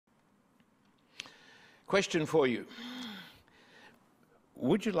Question for you.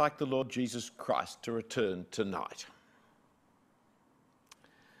 Would you like the Lord Jesus Christ to return tonight?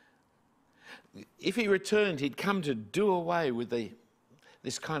 If he returned, he'd come to do away with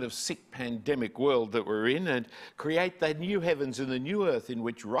this kind of sick pandemic world that we're in and create the new heavens and the new earth in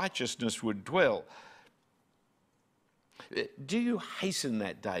which righteousness would dwell. Do you hasten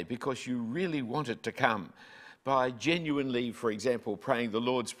that day because you really want it to come by genuinely, for example, praying the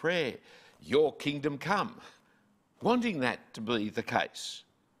Lord's Prayer, your kingdom come, wanting that to be the case?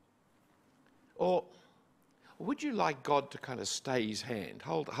 Or would you like God to kind of stay his hand?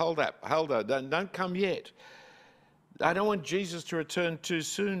 Hold up, don't come yet. I don't want Jesus to return too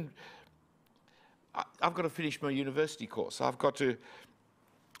soon. I've got to finish my university course. I've got to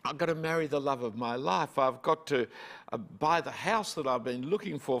marry the love of my life. I've got to buy the house that I've been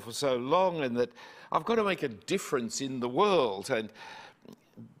looking for so long, and that I've got to make a difference in the world. And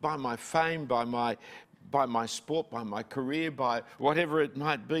by my fame, by my sport, by my career, by whatever it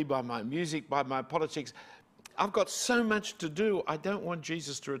might be, by my music, by my politics, I've got so much to do. I don't want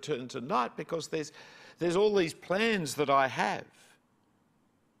Jesus to return tonight because there's all these plans that I have.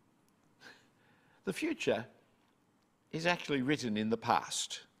 The future is actually written in the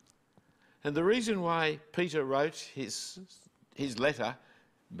past. And the reason why Peter wrote his letter,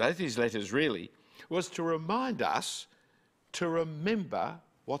 both his letters really, was to remind us to remember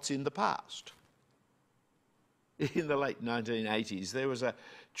what's in the past. In the late 1980s, there was a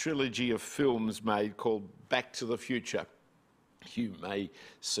trilogy of films made called Back to the Future. You may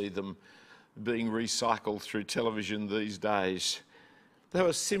see them being recycled through television these days. They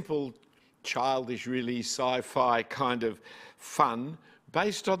were simple, childish, really sci-fi kind of fun,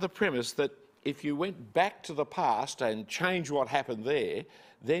 based on the premise that if you went back to the past and changed what happened there,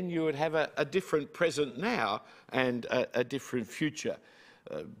 then you would have a different present now and a different future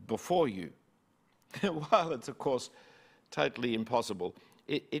before you. While it's, of course, totally impossible,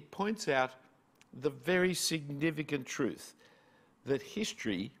 it points out the very significant truth that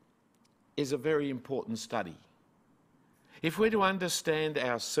history is a very important study. If we're to understand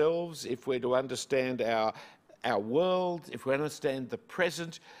ourselves, if we're to understand our world, if we understand the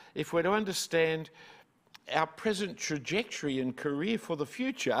present, if we're to understand our present trajectory and career for the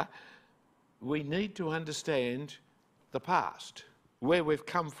future, we need to understand the past, where we've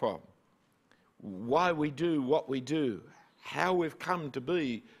come from, why we do what we do, how we've come to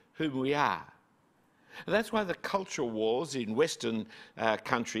be whom we are. And that's why the culture wars in Western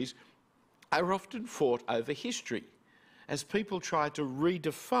countries are often fought over history, as people try to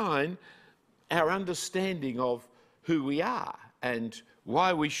redefine our understanding of who we are and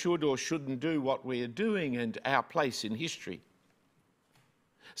why we should or shouldn't do what we are doing and our place in history.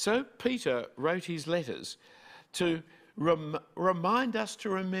 So Peter wrote his letters to remind us to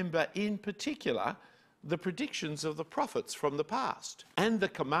remember in particular the predictions of the prophets from the past and the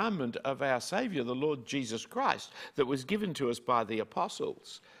commandment of our Saviour, the Lord Jesus Christ, that was given to us by the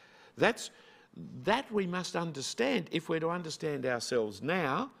apostles. That we must understand if we're to understand ourselves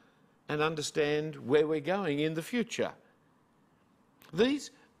now and understand where we're going in the future.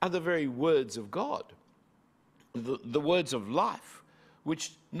 These are the very words of God, the words of life,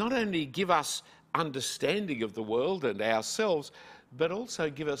 which not only give us understanding of the world and ourselves, but also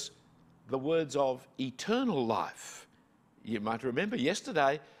give us the words of eternal life. You might remember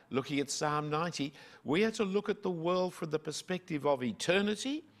yesterday, looking at Psalm 90, we are to look at the world from the perspective of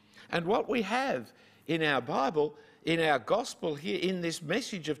eternity, and what we have in our Bible, in our gospel here, in this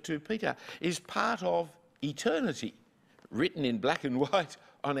message of 2 Peter, is part of eternity, written in black and white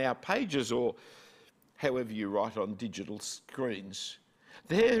on our pages or however you write on digital screens.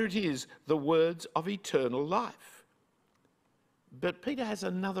 There it is, the words of eternal life. But Peter has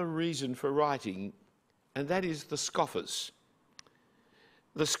another reason for writing, and that is the scoffers.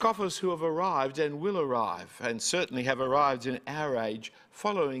 The scoffers who have arrived and will arrive, and certainly have arrived in our age,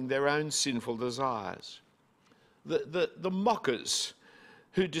 following their own sinful desires. The mockers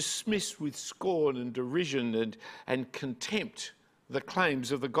who dismiss with scorn and derision and contempt the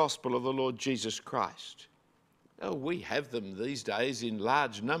claims of the gospel of the Lord Jesus Christ. Oh, we have them these days in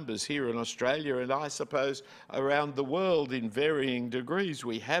large numbers here in Australia, and I suppose around the world in varying degrees.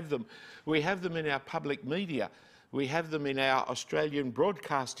 We have them. We have them in our public media. We have them in our Australian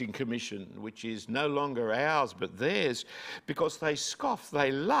Broadcasting Commission, which is no longer ours but theirs, because they scoff,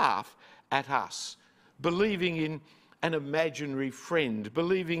 they laugh at us, believing in an imaginary friend,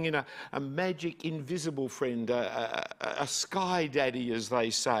 believing in a magic invisible friend, a sky daddy, as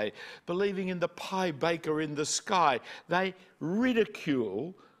they say, believing in the pie baker in the sky. They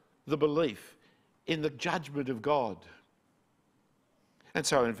ridicule the belief in the judgment of God. And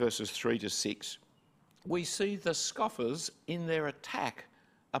so in verses 3 to 6, we see the scoffers in their attack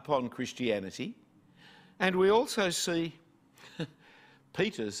upon Christianity, and we also see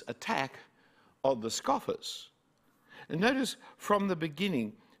Peter's attack on the scoffers. And notice from the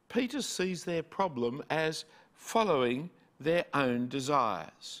beginning, Peter sees their problem as following their own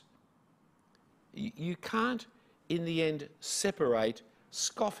desires. You can't, in the end, separate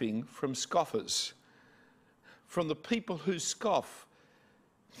scoffing from scoffers. From the people who scoff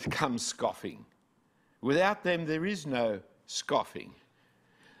comes scoffing. Without them, there is no scoffing.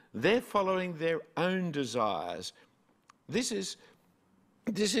 They're following their own desires. This is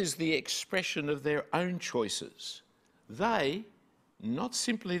the expression of their own choices. They, not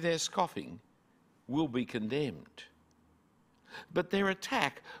simply their scoffing, will be condemned. But their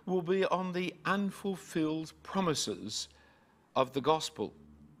attack will be on the unfulfilled promises of the gospel.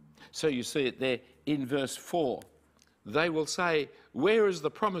 So you see it there in verse 4. They will say, "Where is the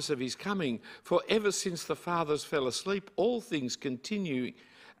promise of his coming? For ever since the fathers fell asleep, all things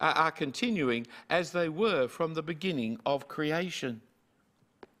are continuing as they were from the beginning of creation."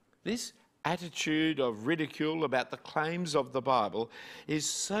 This attitude of ridicule about the claims of the Bible is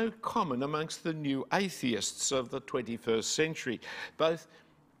so common amongst the new atheists of the 21st century, both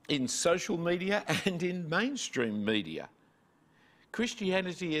in social media and in mainstream media.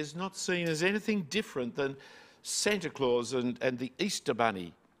 Christianity is not seen as anything different than Santa Claus and the Easter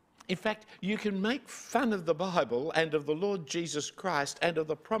Bunny. In fact, you can make fun of the Bible and of the Lord Jesus Christ and of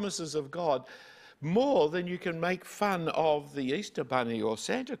the promises of God more than you can make fun of the Easter Bunny or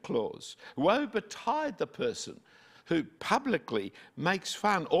Santa Claus. Woe betide the person who publicly makes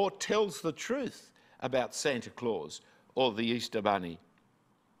fun or tells the truth about Santa Claus or the Easter Bunny.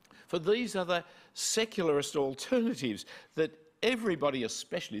 For these are the secularist alternatives that everybody,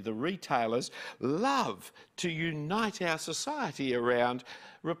 especially the retailers, love to unite our society around,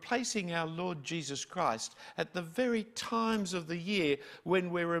 replacing our Lord Jesus Christ at the very times of the year when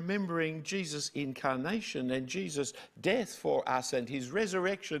we're remembering Jesus' incarnation and Jesus' death for us and his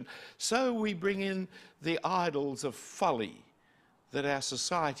resurrection. So we bring in the idols of folly that our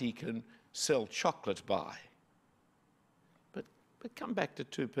society can sell chocolate by. But come back to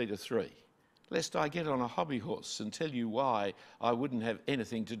 2 Peter 3. Lest I get on a hobby horse and tell you why I wouldn't have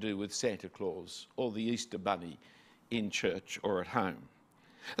anything to do with Santa Claus or the Easter Bunny in church or at home.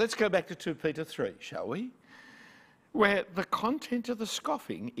 Let's go back to 2 Peter 3, shall we? Where the content of the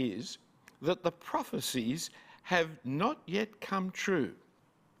scoffing is that the prophecies have not yet come true.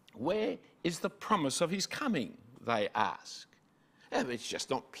 Where is the promise of his coming, they ask.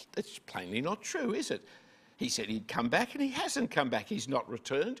 It's plainly not true, is it? He said he'd come back and he hasn't come back. He's not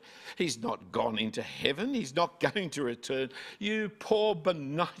returned. He's not gone into heaven. He's not going to return. You poor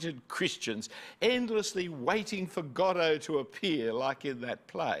benighted Christians, endlessly waiting for Godot to appear like in that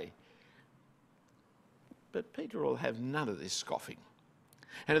play. But Peter will have none of this scoffing.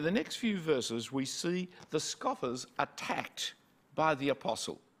 And in the next few verses, we see the scoffers attacked by the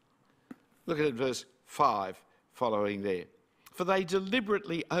apostle. Look at verse 5 following there. For they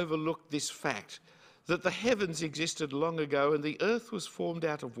deliberately overlooked this fact, that the heavens existed long ago and the earth was formed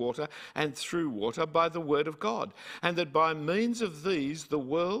out of water and through water by the word of God, and that by means of these the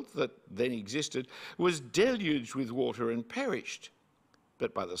world that then existed was deluged with water and perished.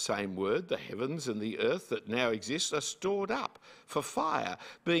 But by the same word the heavens and the earth that now exist are stored up for fire,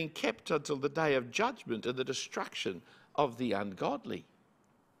 being kept until the day of judgment and the destruction of the ungodly.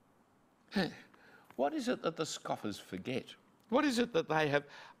 What is it that the scoffers forget? What is it that they have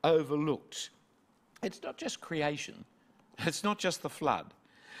overlooked? It's not just creation. It's not just the flood.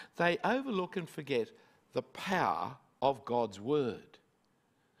 They overlook and forget the power of God's word.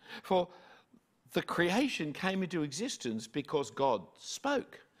 For the creation came into existence because God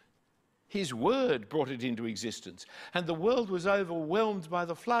spoke. His word brought it into existence. And the world was overwhelmed by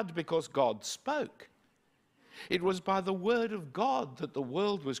the flood because God spoke. It was by the word of God that the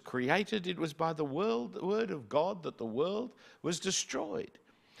world was created. It was by the word of God that the world was destroyed.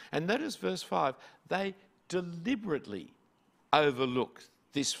 And notice verse 5, they deliberately overlook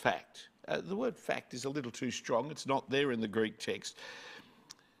this fact. The word fact is a little too strong. It's not there in the Greek text.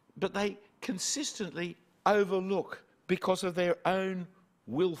 But they consistently overlook because of their own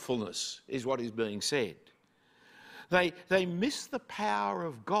willfulness, is what is being said. They miss the power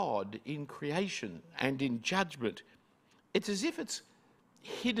of God in creation and in judgment. It's as if it's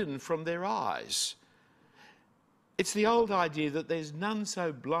hidden from their eyes. It's the old idea that there's none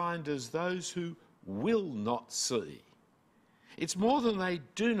so blind as those who will not see. It's more than they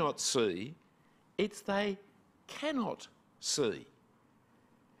do not see, it's they cannot see.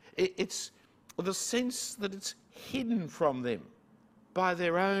 It's the sense that it's hidden from them by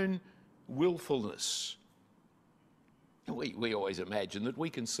their own willfulness. We always imagine that we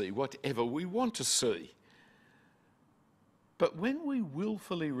can see whatever we want to see. But when we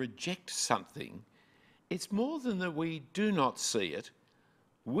willfully reject something, it's more than that we do not see it,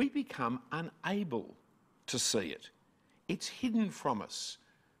 we become unable to see it. It's hidden from us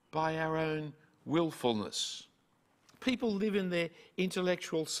by our own willfulness. People live in their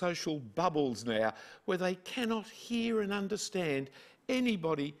intellectual social bubbles now where they cannot hear and understand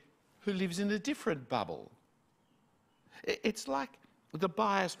anybody who lives in a different bubble. It's like the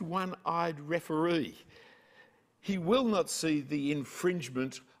biased one-eyed referee. He will not see the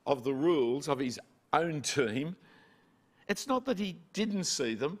infringement of the rules of his own team. It's not that he didn't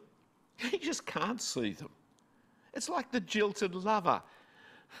see them, he just can't see them. It's like the jilted lover.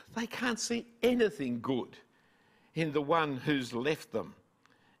 They can't see anything good in the one who's left them.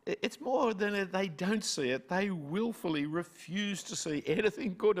 It's more than they don't see it, they willfully refuse to see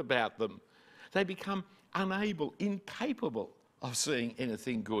anything good about them. They become unable, incapable of seeing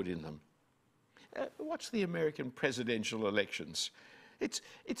anything good in them. Watch the American presidential elections. It's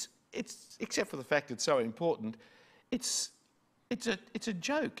except for the fact it's so important, it's a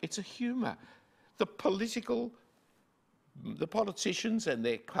joke, it's a humour. The politicians and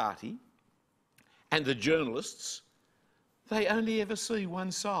their party and the journalists, they only ever see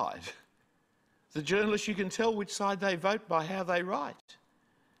one side. The journalists, you can tell which side they vote by how they write.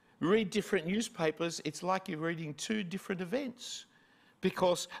 Read different newspapers, it's like you're reading two different events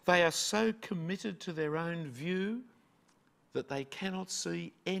because they are so committed to their own view that they cannot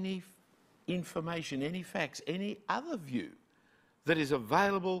see any information, any facts, any other view that is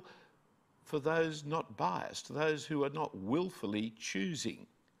available for those not biased, those who are not willfully choosing.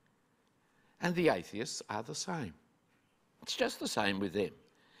 And the atheists are the same. It's just the same with them.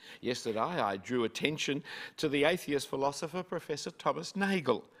 Yesterday I drew attention to the atheist philosopher Professor Thomas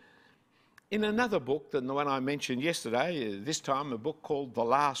Nagel. In another book than the one I mentioned yesterday, this time a book called The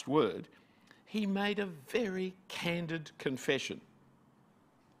Last Word, he made a very candid confession.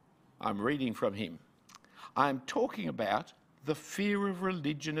 I'm reading from him. I'm talking about the fear of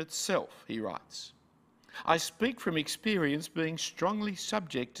religion itself, he writes. I speak from experience, being strongly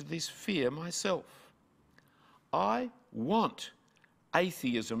subject to this fear myself. I want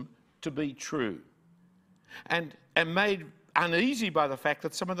atheism to be true and am made uneasy by the fact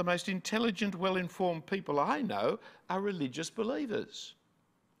that some of the most intelligent, well-informed people I know are religious believers.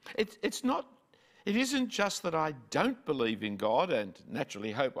 It isn't just that I don't believe in God and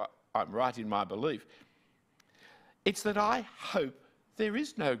naturally hope I'm right in my belief. It's that I hope there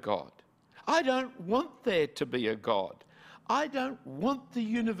is no God. I don't want there to be a God. I don't want the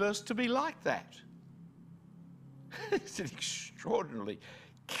universe to be like that. It's an extraordinarily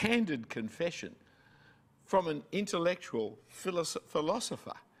candid confession from an intellectual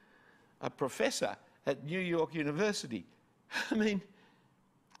philosopher, a professor at New York University. I mean,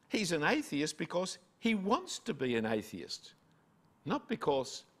 he's an atheist because he wants to be an atheist, not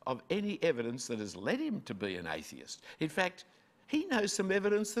because of any evidence that has led him to be an atheist. In fact, he knows some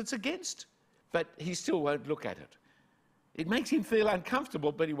evidence that's against, but he still won't look at it. It makes him feel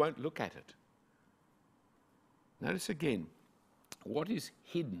uncomfortable, but he won't look at it. Notice again, what is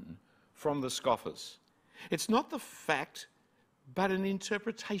hidden from the scoffers? It's not the fact, but an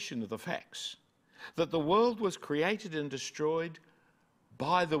interpretation of the facts. That the world was created and destroyed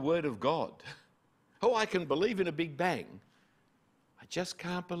by the word of God. Oh, I can believe in a Big Bang. I just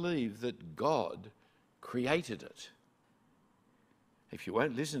can't believe that God created it. If you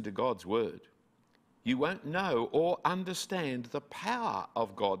won't listen to God's word, you won't know or understand the power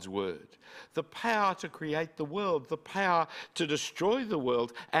of God's word, the power to create the world, the power to destroy the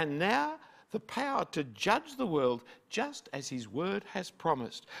world, and now the power to judge the world just as his word has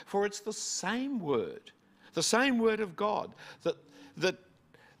promised. For it's the same word of God that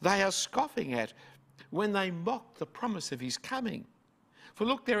they are scoffing at when they mock the promise of his coming. For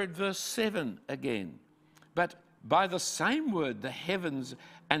look there at verse 7 again. But by the same word, the heavens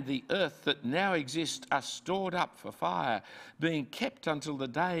and the earth that now exist are stored up for fire, being kept until the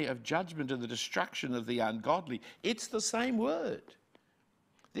day of judgment and the destruction of the ungodly. It's the same word.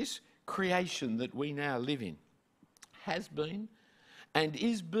 This creation that we now live in has been and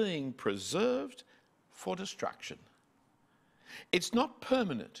is being preserved for destruction. It's not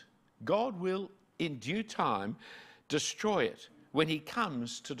permanent. God will, in due time, destroy it when he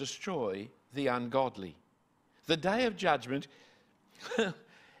comes to destroy the ungodly. The day of judgment,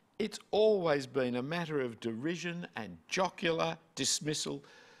 it's always been a matter of derision and jocular dismissal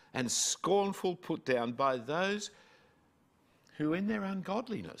and scornful put down by those who in their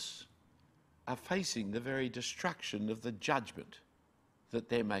ungodliness are facing the very destruction of the judgment that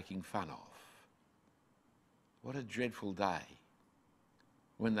they're making fun of. What a dreadful day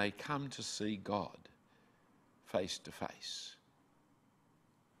when they come to see God face to face.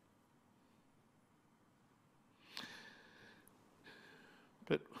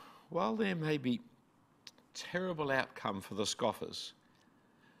 But while there may be terrible outcome for the scoffers,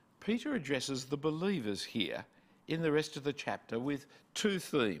 Peter addresses the believers here in the rest of the chapter with two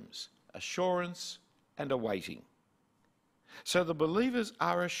themes: assurance and awaiting. So the believers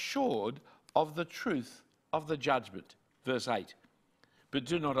are assured of the truth of the judgment. Verse 8. But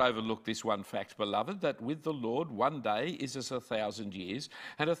do not overlook this one fact, beloved, that with the Lord 1 day is as 1,000 years,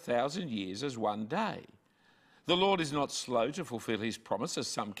 and 1,000 years as 1 day. The Lord is not slow to fulfill his promise, as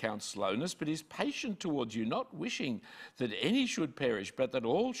some count slowness, but is patient towards you, not wishing that any should perish, but that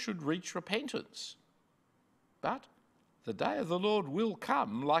all should reach repentance. But the day of the Lord will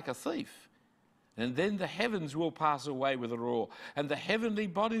come like a thief, and then the heavens will pass away with a roar, and the heavenly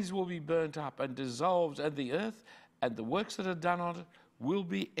bodies will be burnt up and dissolved, and the earth and the works that are done on it will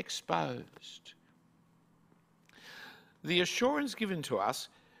be exposed. The assurance given to us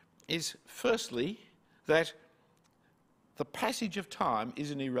is firstly that the passage of time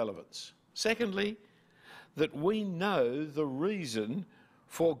is an irrelevance. Secondly, that we know the reason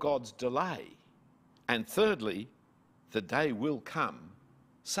for God's delay. And thirdly, the day will come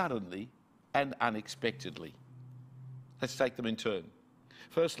suddenly and unexpectedly. Let's take them in turn.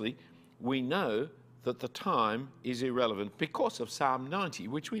 Firstly, we know that the time is irrelevant because of Psalm 90,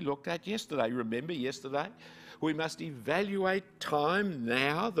 which we looked at yesterday. Remember yesterday? We must evaluate time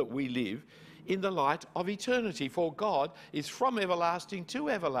now that we live in the light of eternity, for God is from everlasting to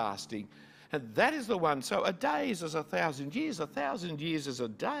everlasting. And that is the one. So a day is as 1,000 years, 1,000 years is a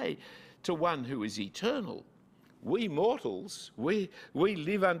day to one who is eternal. We mortals, we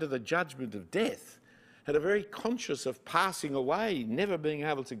live under the judgment of death and are very conscious of passing away, never being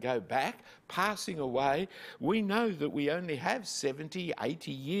able to go back, passing away. We know that we only have 70,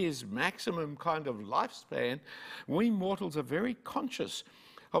 80 years maximum kind of lifespan. We mortals are very conscious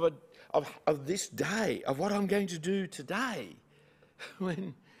of this day, of what I'm going to do today.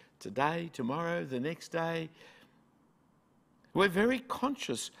 When today, tomorrow, the next day, we're very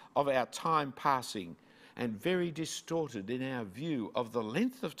conscious of our time passing and very distorted in our view of the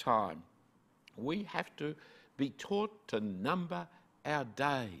length of time. We have to be taught to number our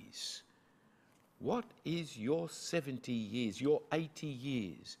days. What is your 70 years, your 80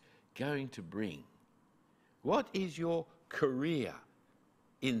 years going to bring? What is your career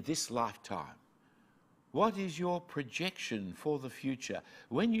in this lifetime? What is your projection for the future?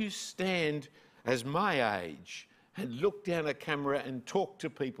 When you stand as my age and look down a camera and talk to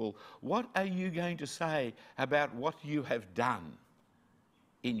people, what are you going to say about what you have done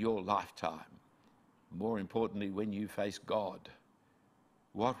in your lifetime? More importantly, when you face God,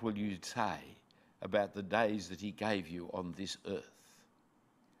 what will you say about the days that he gave you on this earth?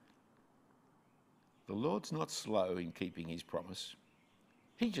 The Lord's not slow in keeping his promise.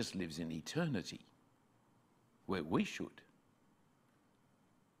 He just lives in eternity, where we should.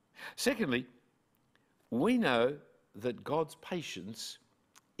 Secondly, we know that God's patience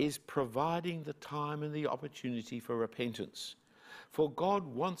is providing the time and the opportunity for repentance. For God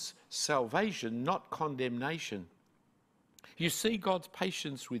wants salvation, not condemnation. You see God's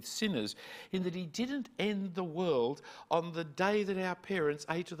patience with sinners in that he didn't end the world on the day that our parents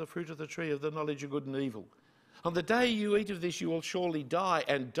ate of the fruit of the tree of the knowledge of good and evil. On the day you eat of this, you will surely die,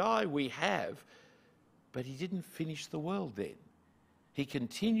 and die we have. But he didn't finish the world then. He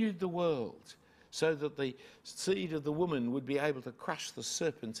continued the world so that the seed of the woman would be able to crush the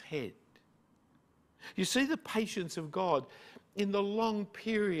serpent's head. You see the patience of God in the long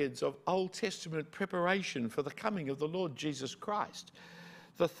periods of Old Testament preparation for the coming of the Lord Jesus Christ,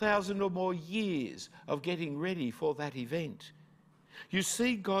 the 1,000 or more years of getting ready for that event. You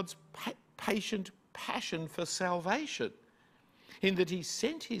see God's patient passion for salvation in that he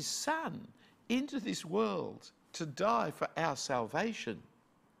sent his Son into this world to die for our salvation.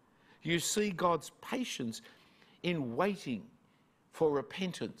 You see God's patience in waiting for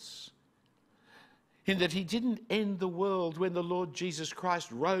repentance, in that he didn't end the world when the Lord Jesus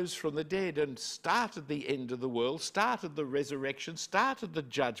Christ rose from the dead and started the end of the world, started the resurrection, started the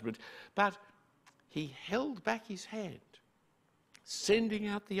judgment, but he held back his hand, sending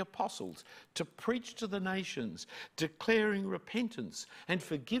out the apostles to preach to the nations, declaring repentance and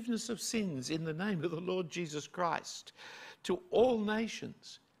forgiveness of sins in the name of the Lord Jesus Christ to all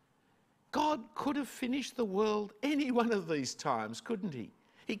nations. God could have finished the world any one of these times, couldn't he?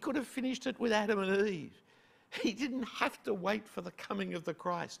 He could have finished it with Adam and Eve. He didn't have to wait for the coming of the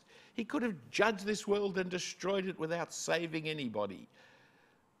Christ. He could have judged this world and destroyed it without saving anybody.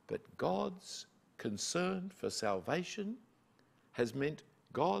 But God's concern for salvation has meant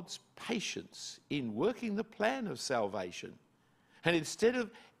God's patience in working the plan of salvation. And instead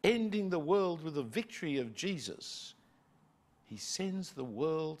of ending the world with the victory of Jesus, he sends the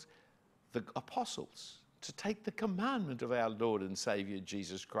world, the apostles, to take the commandment of our Lord and Saviour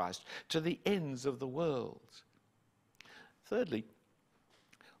Jesus Christ to the ends of the world. Thirdly,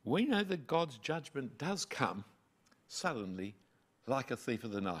 we know that God's judgment does come suddenly like a thief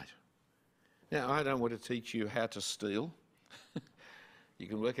of the night. Now, I don't want to teach you how to steal. You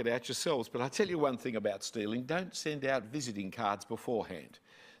can work it out yourselves, but I'll tell you one thing about stealing. Don't send out visiting cards beforehand.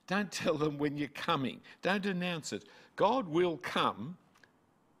 Don't tell them when you're coming. Don't announce it. God will come,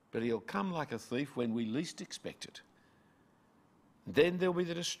 but he'll come like a thief when we least expect it. Then there'll be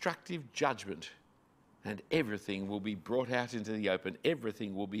the destructive judgment, and everything will be brought out into the open.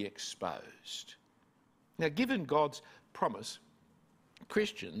 Everything will be exposed. Now, given God's promise,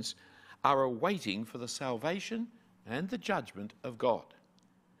 Christians are awaiting for the salvation and the judgment of God.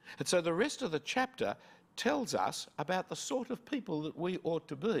 And so the rest of the chapter tells us about the sort of people that we ought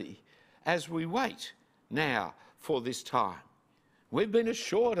to be as we wait now for this time. We've been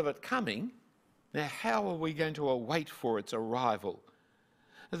assured of it coming. Now, how are we going to await for its arrival?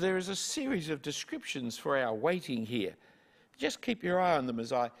 There is a series of descriptions for our waiting here. Just keep your eye on them as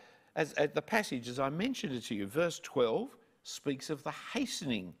the passage as I mentioned it to you. Verse 12 speaks of the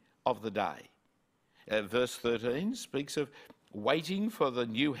hastening of the day. Verse 13 speaks of waiting for the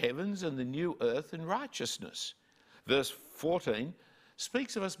new heavens and the new earth in righteousness. Verse 14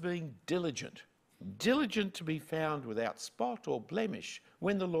 speaks of us being diligent to be found without spot or blemish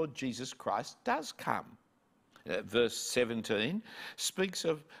when the Lord Jesus Christ does come. Verse 17 speaks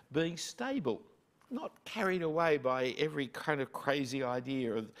of being stable, not carried away by every kind of crazy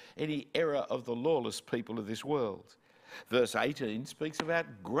idea of any error of the lawless people of this world. Verse 18 speaks about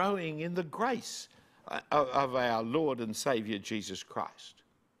growing in the grace of our Lord and Saviour Jesus Christ.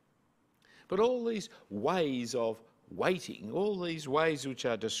 But all these ways of waiting, all these ways which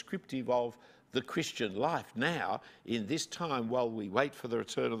are descriptive of the Christian life now, in this time while we wait for the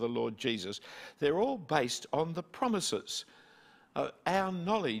return of the Lord Jesus, they're all based on the promises, our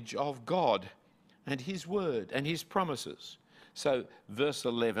knowledge of God and his word and his promises. So verse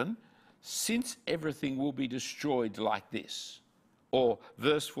 11, since everything will be destroyed like this. Or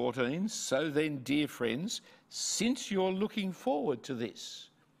verse 14, so then, dear friends, since you're looking forward to this.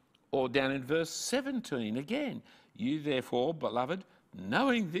 Or down in verse 17 again, you therefore, beloved,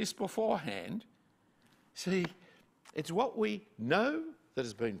 knowing this beforehand. See, it's what we know that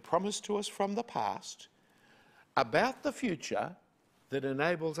has been promised to us from the past about the future that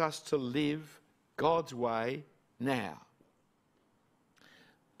enables us to live God's way now.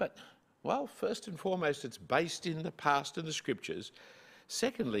 But, well, first and foremost, it's based in the past and the scriptures.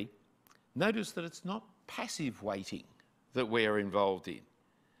 Secondly, notice that it's not passive waiting that we are involved in.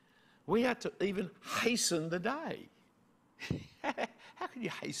 We are to even hasten the day. How can you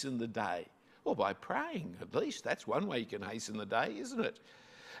hasten the day? Well, by praying, at least. That's one way you can hasten the day, isn't it?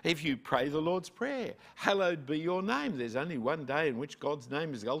 If you pray the Lord's Prayer, hallowed be your name. There's only one day in which God's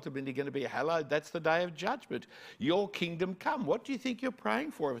name is ultimately going to be hallowed. That's the day of judgment. Your kingdom come. What do you think you're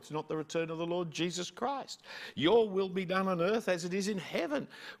praying for if it's not the return of the Lord Jesus Christ? Your will be done on earth as it is in heaven.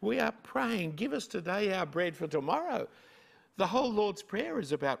 We are praying, give us today our bread for tomorrow. The whole Lord's Prayer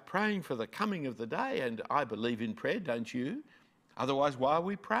is about praying for the coming of the day, and I believe in prayer, don't you? Otherwise, why are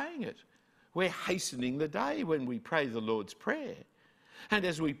we praying it? We're hastening the day when we pray the Lord's Prayer. And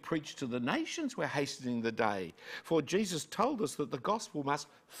as we preach to the nations, we're hastening the day. For Jesus told us that the gospel must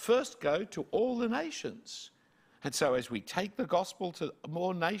first go to all the nations. And so as we take the gospel to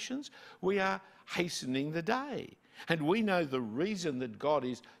more nations, we are hastening the day. And we know the reason that God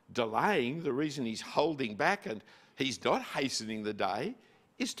is delaying, the reason he's holding back and he's not hastening the day,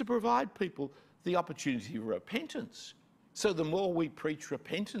 is to provide people the opportunity for repentance. So the more we preach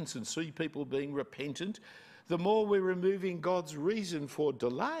repentance and see people being repentant, the more we're removing God's reason for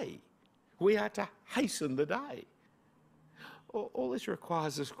delay. We are to hasten the day. All this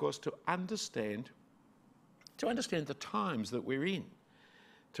requires us, of course, to understand the times that we're in,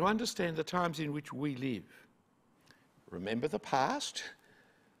 to understand the times in which we live. Remember the past,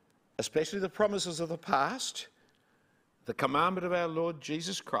 especially the promises of the past, the commandment of our Lord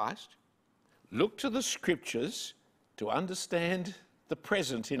Jesus Christ. Look to the scriptures to understand the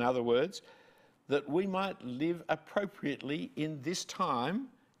present, in other words, that we might live appropriately in this time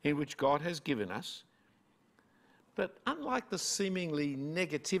in which God has given us. But unlike the seemingly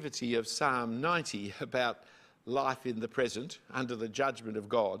negativity of Psalm 90 about life in the present under the judgment of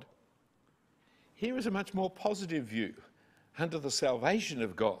God, here is a much more positive view under the salvation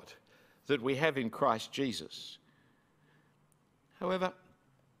of God. that we have in Christ Jesus. However,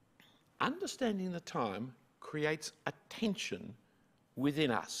 understanding the time creates a tension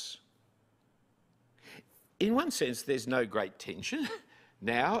within us. In one sense, there's no great tension.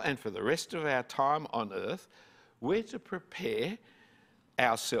 Now and for the rest of our time on earth, we're to prepare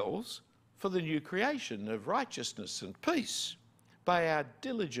ourselves for the new creation of righteousness and peace by our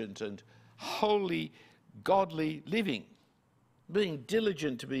diligent and holy, godly living, being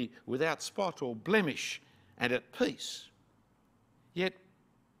diligent to be without spot or blemish and at peace. Yet,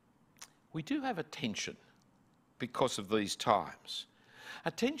 we do have a tension because of these times.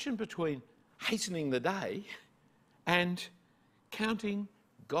 A tension between hastening the day and counting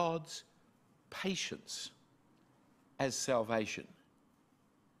God's patience as salvation.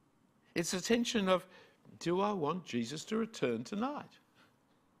 It's a tension of, do I want Jesus to return tonight?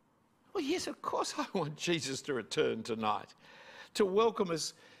 Well, yes, of course I want Jesus to return tonight, to welcome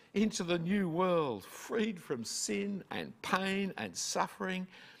us into the new world, freed from sin and pain and suffering,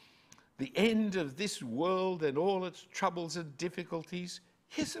 the end of this world and all its troubles and difficulties.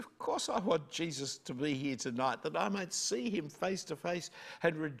 Yes, of course I want Jesus to be here tonight, that I might see him face to face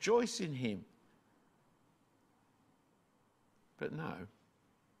and rejoice in him. But no,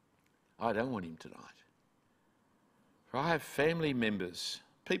 I don't want him tonight. For I have family members,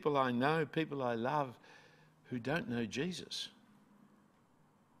 people I know, people I love, who don't know Jesus.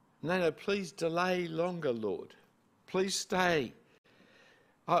 No, please delay longer, Lord. Please stay.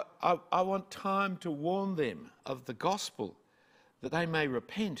 I want time to warn them of the gospel, that they may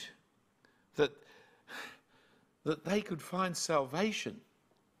repent, that they could find salvation.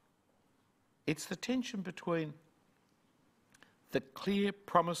 It's the tension between the clear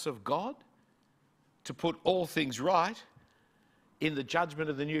promise of God to put all things right in the judgment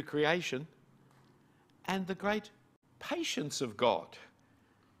of the new creation and the great patience of God,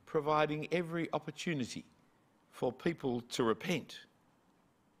 providing every opportunity for people to repent.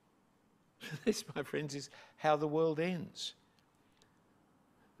 This, my friends, is how the world ends.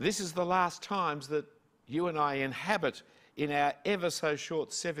 This is the last times that you and I inhabit in our ever so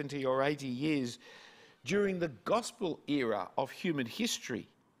short 70 or 80 years during the gospel era of human history.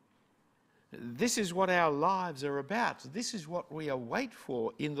 This is what our lives are about. This is what we await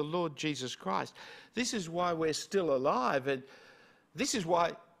for in the Lord Jesus Christ. This is why we're still alive, and this is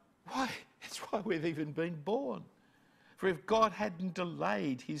why it's why we've even been born. For if God hadn't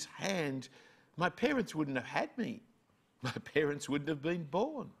delayed his hand, my parents wouldn't have had me. My parents wouldn't have been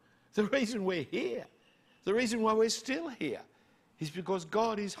born. The reason we're here, the reason why we're still here, is because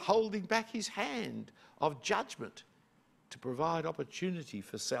God is holding back his hand of judgment to provide opportunity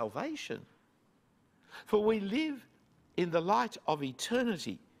for salvation. For we live in the light of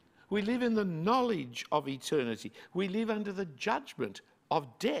eternity. We live in the knowledge of eternity. We live under the judgment of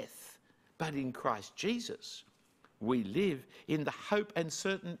death. But in Christ Jesus, we live in the hope and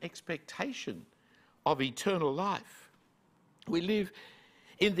certain expectation of eternal life. We live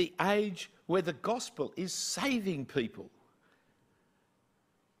in the age where the gospel is saving people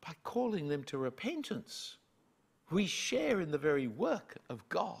by calling them to repentance. We share in the very work of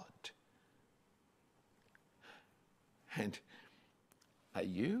God. And are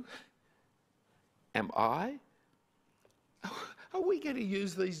you? Am I? Are we going to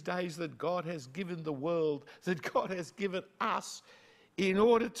use these days that God has given the world, that God has given us, in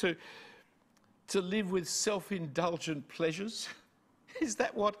order to live with self-indulgent pleasures? Is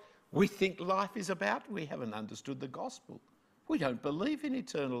that what we think life is about? We haven't understood the gospel. We don't believe in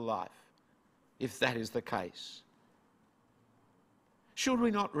eternal life, if that is the case. Should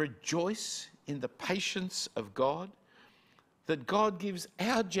we not rejoice in the patience of God, that God gives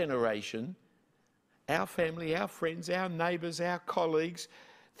our generation, our family, our friends, our neighbours, our colleagues,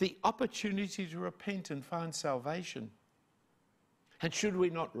 the opportunity to repent and find salvation? And should we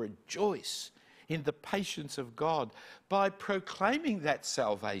not rejoice in the patience of God by proclaiming that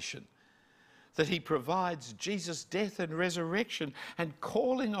salvation, that he provides Jesus' death and resurrection, and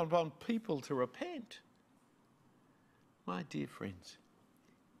calling upon people to repent? My dear friends,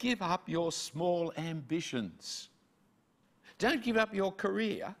 give up your small ambitions. Don't give up your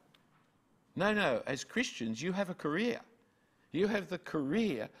career. No, as Christians, you have a career. You have the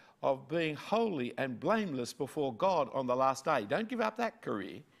career of being holy and blameless before God on the last day. Don't give up that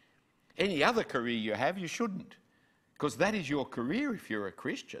career. Any other career you have, you shouldn't, because that is your career if you're a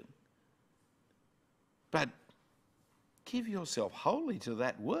Christian. But give yourself wholly to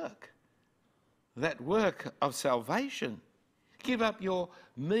that work of salvation. Give up your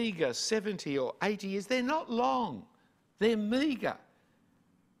meagre 70 or 80 years. They're not long. They're meagre.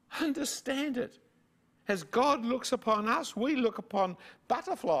 Understand it. As God looks upon us, we look upon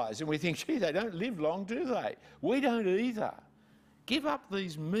butterflies and we think, gee, they don't live long, do they? We don't either. Give up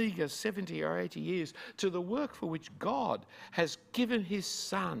these meagre 70 or 80 years to the work for which God has given his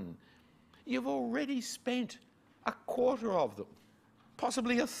Son. You've already spent a quarter of them,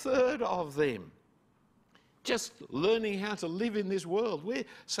 possibly a third of them, just learning how to live in this world. We're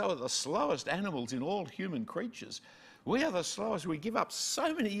some of the slowest animals in all human creatures. We are the slowest. We give up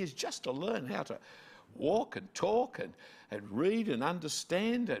so many years just to learn how to walk and talk and read and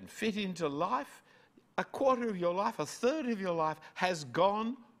understand and fit into life. A quarter of your life, a third of your life has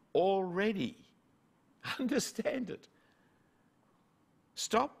gone already. Understand it.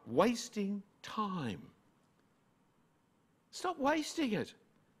 Stop wasting time. Stop wasting it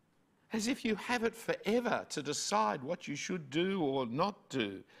as if you have it forever to decide what you should do or not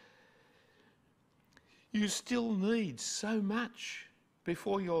do. You still need so much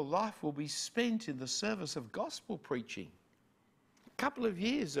before your life will be spent in the service of gospel preaching. A couple of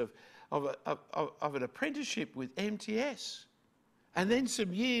years of an apprenticeship with MTS, and then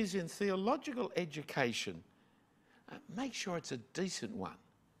some years in theological education. Make sure it's a decent one,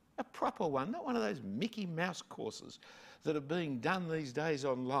 a proper one, not one of those Mickey Mouse courses that are being done these days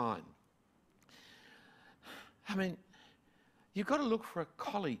online. I mean, you've got to look for a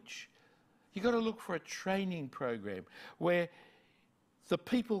college. You've got to look for a training program where the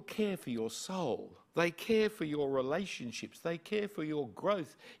people care for your soul. They care for your relationships. They care for your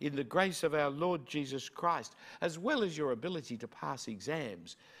growth in the grace of our Lord Jesus Christ, as well as your ability to pass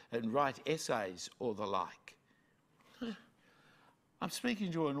exams and write essays or the like. I'm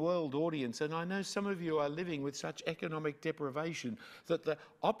speaking to a world audience, and I know some of you are living with such economic deprivation that the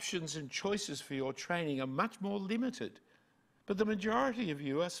options and choices for your training are much more limited. But the majority of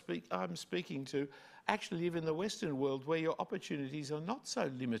you I'm speaking to actually live in the Western world where your opportunities are not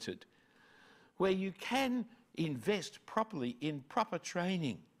so limited, where you can invest properly in proper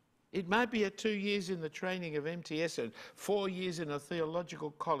training. It might be 2 years in the training of MTS and 4 years in a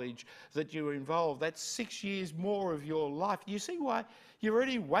theological college that you're involved. That's 6 years more of your life. You see why you've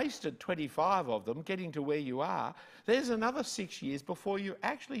already wasted 25 of them getting to where you are. There's another 6 years before you're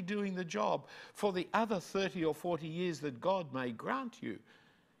actually doing the job for the other 30 or 40 years that God may grant you.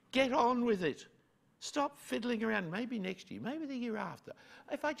 Get on with it. Stop fiddling around. Maybe next year, maybe the year after.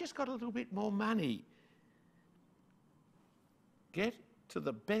 If I just got a little bit more money. Get to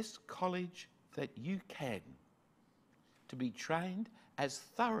the best college that you can to be trained as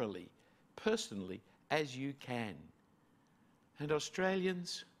thoroughly, personally, as you can. And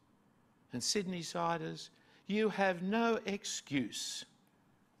Australians and Sydney-siders, you have no excuse,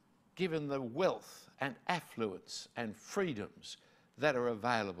 given the wealth and affluence and freedoms that are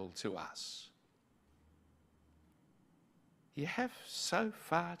available to us. You have so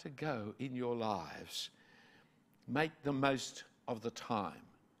far to go in your lives. Make the most of the time,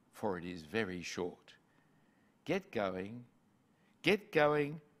 for it is very short. Get going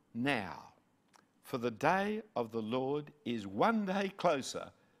now, for the day of the Lord is one day closer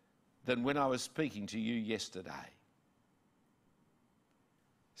than when I was speaking to you yesterday.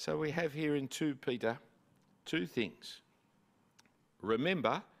 So we have here in 2 Peter 2 things.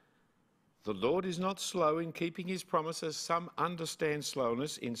 Remember, the Lord is not slow in keeping his promises. Some understand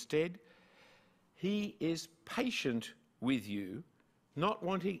slowness. Instead, he is patient with you, not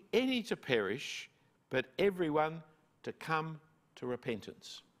wanting any to perish, but everyone to come to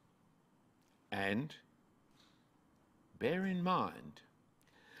repentance. And bear in mind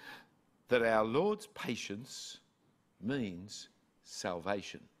that our Lord's patience means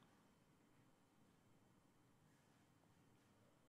salvation.